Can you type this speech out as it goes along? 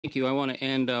Thank you. I want to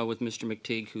end with Mr.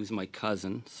 McTeague, who's my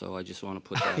cousin, so I just want to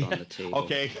put that on the table.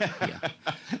 Okay.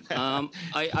 Yeah.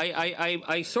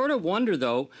 I sort of wonder,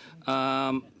 though,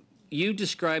 you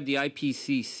described the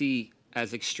IPCC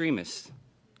as extremists,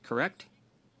 correct?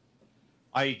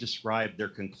 I described their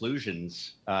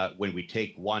conclusions when we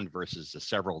take one versus the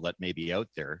several that may be out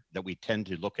there, that we tend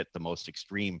to look at the most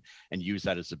extreme and use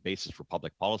that as a basis for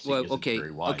public policy. Well,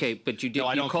 okay, but you did.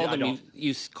 No,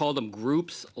 you called them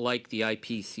groups like the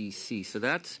IPCC. So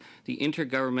that's the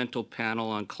Intergovernmental Panel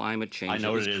on Climate Change. I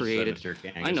know that was created. Mr.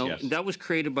 Angus, I know yes. That was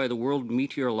created by the World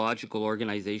Meteorological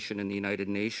Organization in the United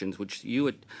Nations, which you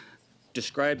had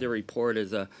described the report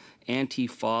as a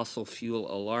anti-fossil fuel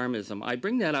alarmism. I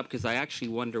bring that up because I actually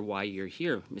wonder why you're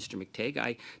here, Mr. McTeague.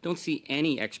 I don't see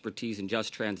any expertise in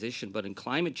just transition, but in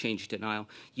climate change denial,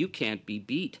 you can't be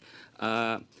beat.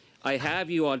 I have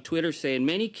you on Twitter saying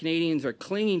many Canadians are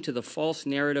clinging to the false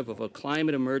narrative of a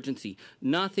climate emergency.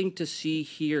 Nothing to see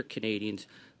here, Canadians.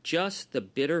 Just the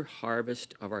bitter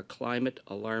harvest of our climate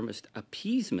alarmist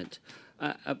appeasement.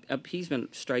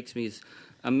 Appeasement strikes me as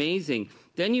amazing.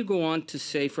 Then you go on to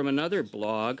say from another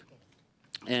blog,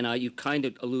 and you kind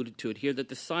of alluded to it here, that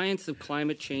the science of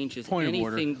climate change is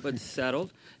anything but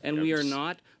settled, and we are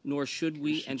not, nor should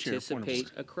we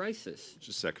anticipate a crisis.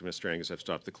 Just a second, Mr. Angus, I've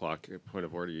stopped the clock. Point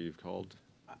of order you've called.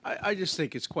 I just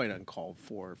think it's quite uncalled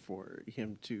for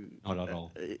him to,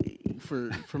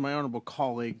 for my honourable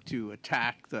colleague to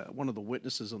attack one of the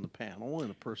witnesses on the panel in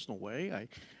a personal way.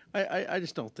 I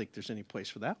just don't think there's any place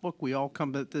for that. Look, we all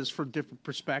come at this from different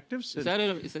perspectives. Is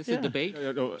this a debate?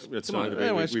 No, it's not a debate.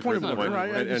 Anyway, we've heard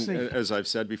and as I've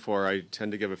said before, I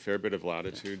tend to give a fair bit of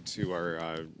latitude to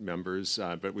our members,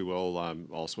 but we will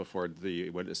also afford the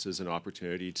witnesses an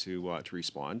opportunity to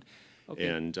respond. Okay.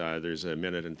 And there's a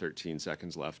minute and 13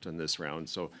 seconds left on this round,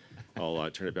 so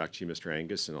I'll turn it back to you, Mr.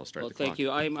 Angus, and I'll start the clock. Thank you.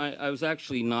 I was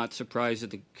actually not surprised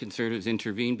that the Conservatives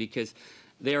intervened because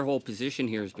their whole position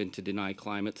here has been to deny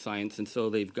climate science, and so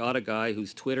they've got a guy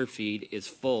whose Twitter feed is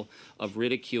full of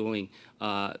ridiculing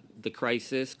the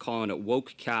crisis, calling it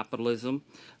woke capitalism.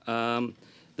 The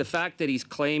fact that he's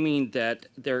claiming that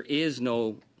there is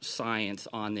no science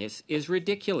on this is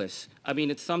ridiculous. I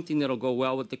mean, it's something that'll go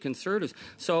well with the Conservatives.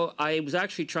 So I was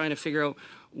actually trying to figure out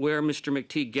where Mr.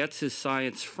 McTeague gets his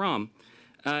science from,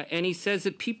 and he says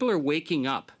that people are waking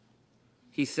up.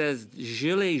 He says,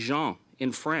 Gilets jaunes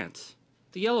in France.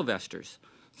 The Yellow Vesters.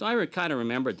 So I kind of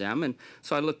remembered them, and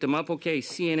so I looked them up. Okay,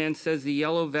 CNN says the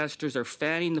Yellow Vesters are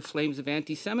fanning the flames of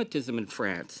anti-Semitism in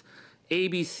France.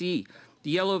 ABC, the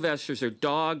Yellow Vesters are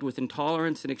dogged with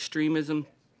intolerance and extremism.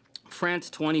 France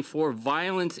 24,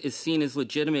 violence is seen as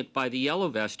legitimate by the Yellow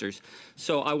Vesters.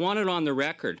 So I want it on the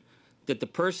record that the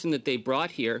person that they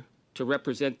brought here to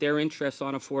represent their interests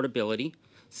on affordability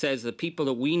says the people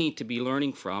that we need to be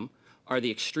learning from are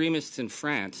the extremists in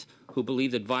France who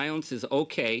believe that violence is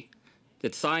okay,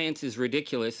 that science is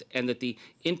ridiculous, and that the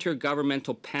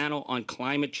Intergovernmental Panel on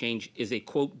Climate Change is a,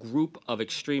 quote, group of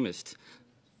extremists.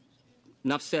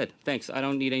 Enough said. Thanks. I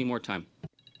don't need any more time.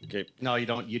 Okay. No, you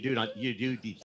don't. You do not. You do.